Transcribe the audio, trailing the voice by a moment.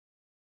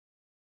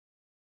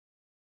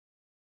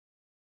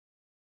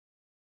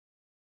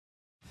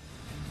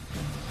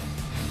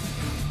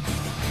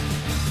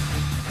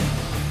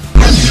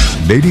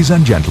Ladies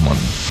and gentlemen,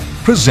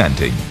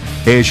 presenting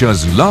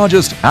Asia's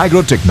largest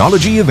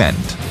agro-technology event,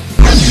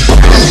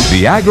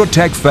 the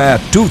Agrotech Fair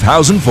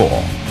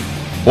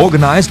 2004,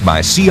 organized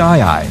by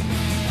CII,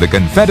 the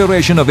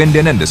Confederation of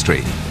Indian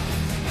Industry.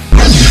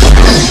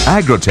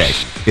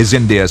 Agrotech is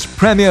India's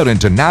premier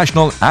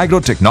international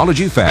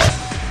agro-technology fair.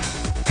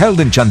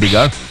 Held in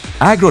Chandigarh,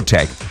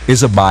 Agrotech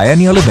is a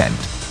biennial event.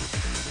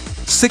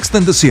 Sixth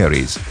in the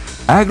series,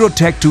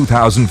 Agrotech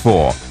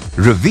 2004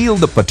 revealed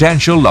the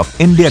potential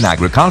of Indian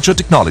agriculture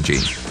technology.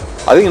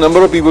 I think a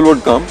number of people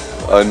would come.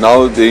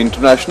 Now the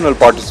international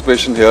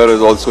participation here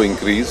has also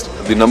increased.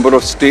 The number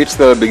of states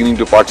that are beginning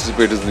to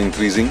participate is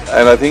increasing.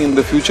 And I think in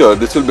the future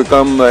this will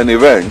become an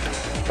event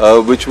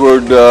which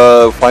would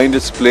find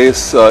its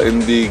place in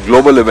the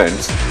global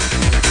events.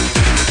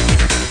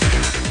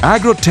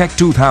 Agrotech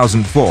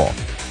 2004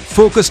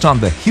 focused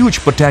on the huge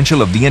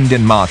potential of the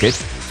Indian market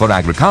for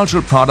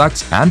agricultural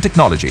products and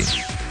technology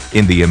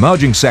in the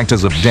emerging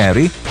sectors of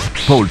dairy,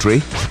 poultry,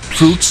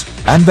 fruits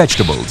and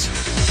vegetables.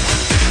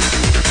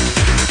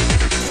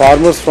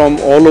 Farmers from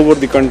all over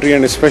the country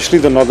and especially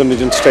the northern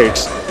region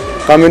states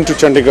come into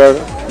Chandigarh,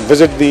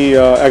 visit the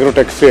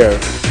Agrotech fair.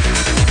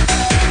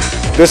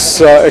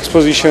 This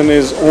exposition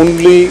is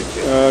only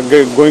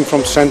going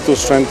from strength to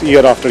strength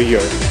year after year.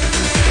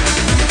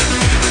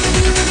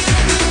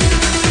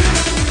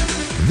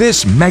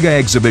 This mega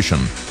exhibition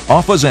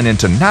offers an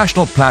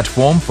international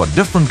platform for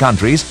different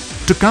countries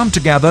to come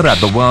together at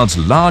the world's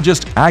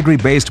largest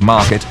agri-based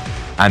market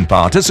and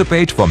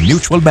participate for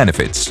mutual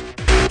benefits.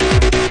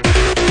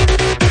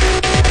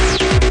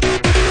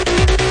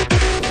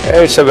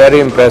 It's a very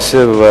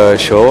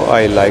impressive show.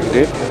 I liked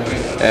it,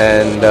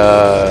 and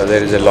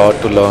there is a lot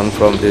to learn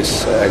from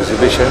this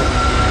exhibition.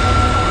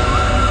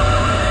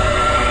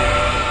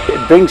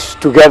 It brings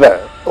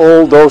together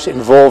all those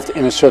involved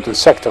in a certain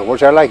sector.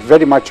 What I like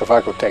very much of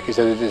Agrotech is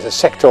that it is a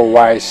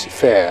sector-wise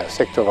fair,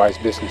 sector-wise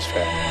business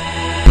fair.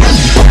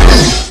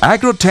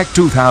 Agrotech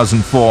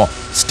 2004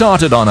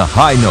 started on a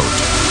high note.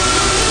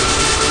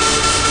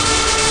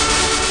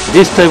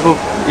 This type of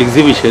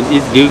exhibition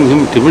is giving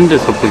him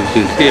tremendous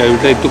opportunity. I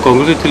would like to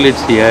congratulate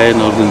CII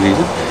and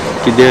organization.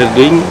 They are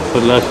doing for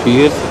the last few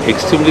years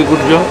extremely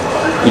good job,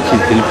 which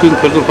is helping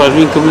for the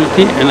farming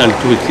community and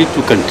ultimately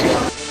to country.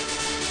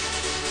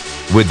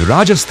 With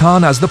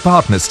Rajasthan as the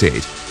partner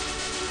state,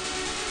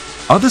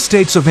 other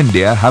states of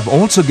India have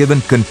also given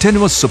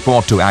continuous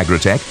support to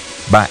Agrotech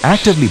by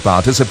actively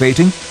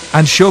participating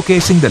and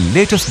showcasing the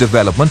latest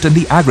development in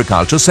the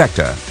agriculture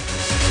sector.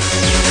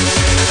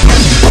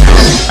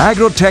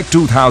 Agrotech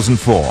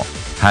 2004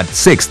 had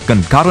 6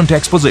 concurrent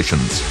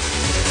expositions.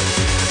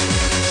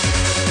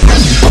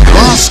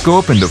 Vast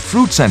scope in the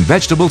fruits and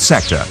vegetable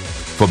sector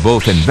for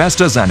both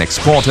investors and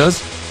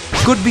exporters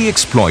could be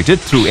exploited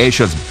through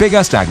Asia's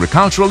biggest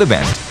agricultural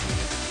event,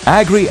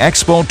 Agri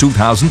Expo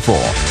 2004.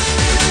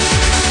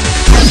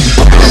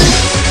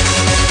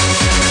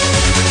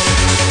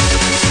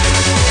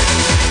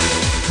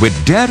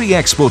 With Dairy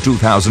Expo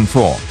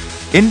 2004,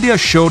 India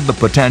showed the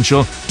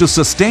potential to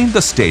sustain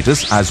the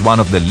status as one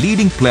of the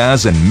leading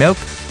players in milk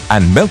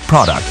and milk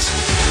products.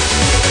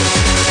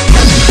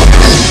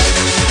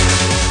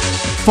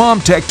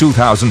 Farm Tech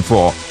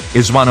 2004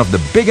 is one of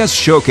the biggest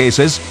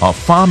showcases of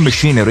farm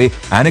machinery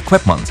and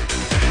equipment.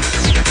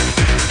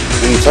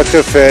 In such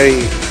a fair,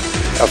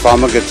 a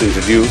farmer gets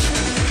introduced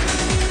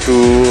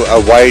to a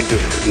wide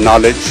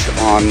knowledge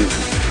on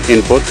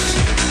inputs,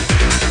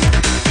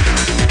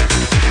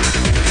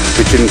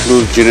 which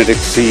includes genetic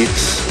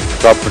seeds,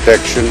 crop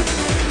protection,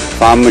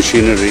 farm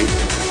machinery,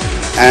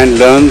 and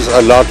learns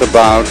a lot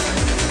about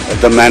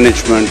the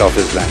management of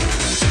his land.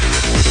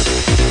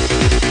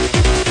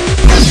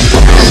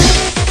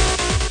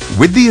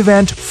 With the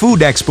event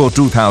Food Expo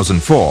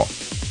 2004,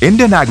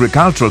 Indian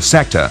agricultural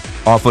sector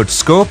offered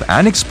scope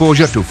and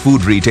exposure to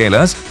food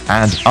retailers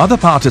and other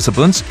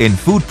participants in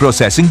food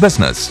processing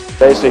business.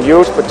 There is a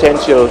huge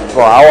potential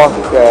for our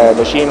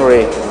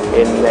machinery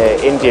in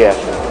India.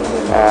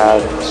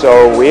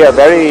 So we are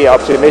very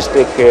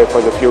optimistic for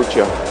the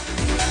future.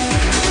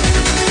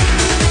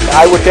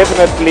 I would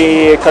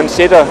definitely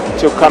consider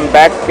to come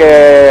back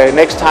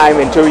next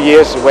time in 2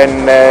 years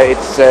when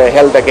it's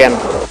held again.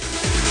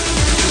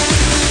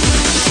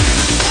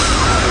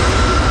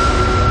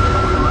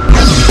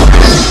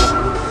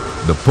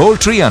 The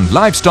Poultry and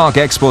Livestock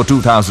Expo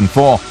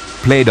 2004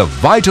 played a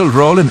vital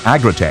role in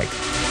Agrotech.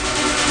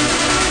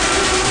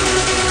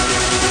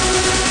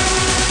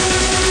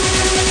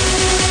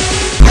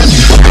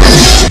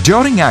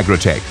 During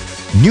Agrotech,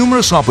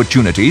 numerous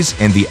opportunities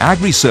in the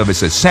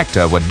agri-services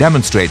sector were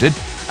demonstrated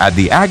at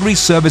the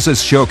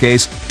Agri-Services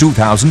Showcase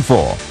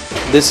 2004.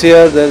 This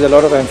year there is a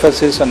lot of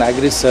emphasis on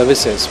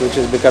agri-services, which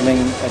is becoming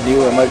a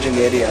new emerging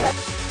area.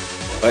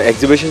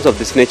 Exhibitions of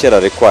this nature are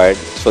required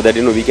so that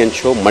we can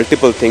show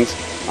multiple things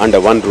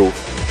under one roof.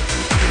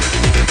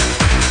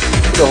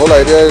 The whole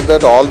idea is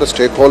that all the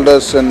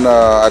stakeholders in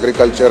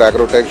agriculture,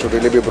 agrotech should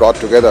really be brought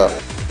together.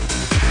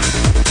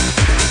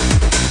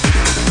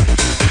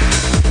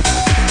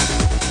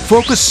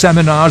 Focused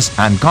seminars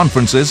and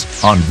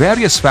conferences on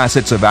various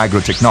facets of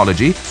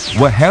agrotechnology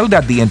were held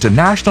at the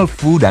International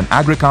Food and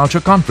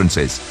Agriculture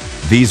Conferences.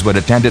 These were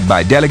attended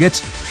by delegates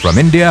from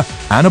India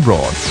and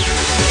abroad.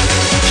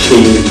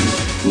 Change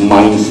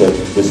mindset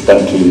this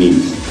country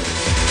needs.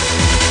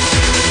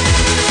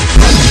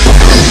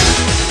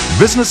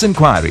 Business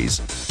inquiries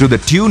to the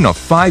tune of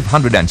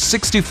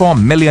 $564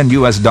 million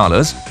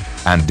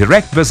and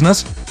direct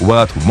business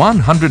worth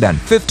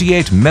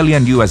 $158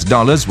 million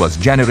was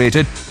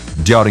generated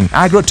during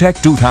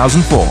Agrotech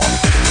 2004.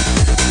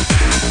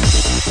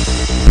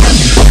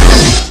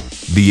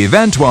 The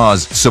event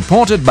was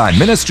supported by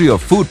Ministry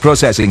of Food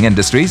Processing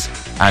Industries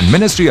and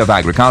Ministry of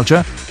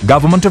Agriculture,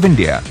 Government of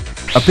India,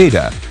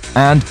 APEDA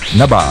and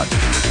NABARD.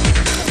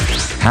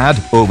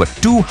 Had over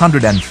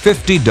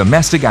 250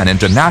 domestic and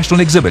international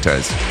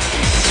exhibitors.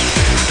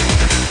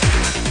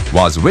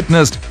 Was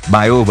witnessed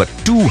by over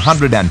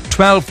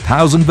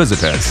 212,000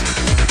 visitors.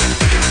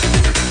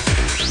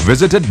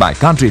 Visited by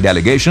country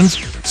delegations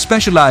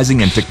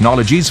specializing in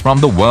technologies from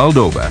the world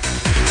over.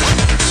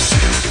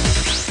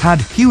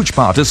 Had huge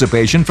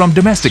participation from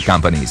domestic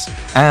companies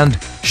and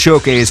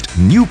showcased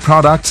new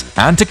products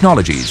and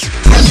technologies.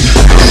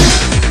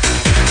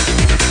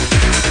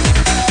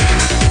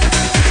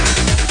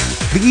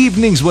 The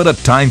evenings were a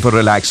time for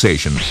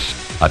relaxation,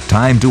 a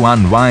time to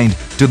unwind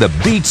to the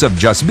beats of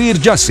Jasbir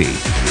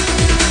Jassi.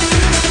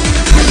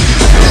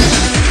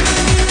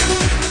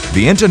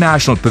 The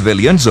international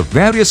pavilions of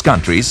various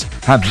countries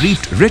have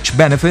reaped rich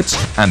benefits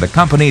and the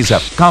companies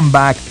have come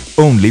back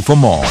only for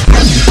more.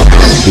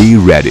 Be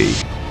ready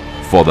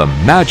for the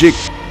magic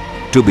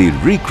to be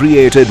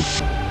recreated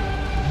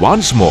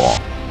once more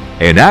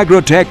in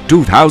Agrotech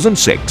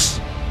 2006.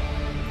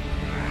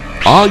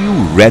 Are you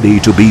ready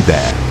to be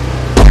there?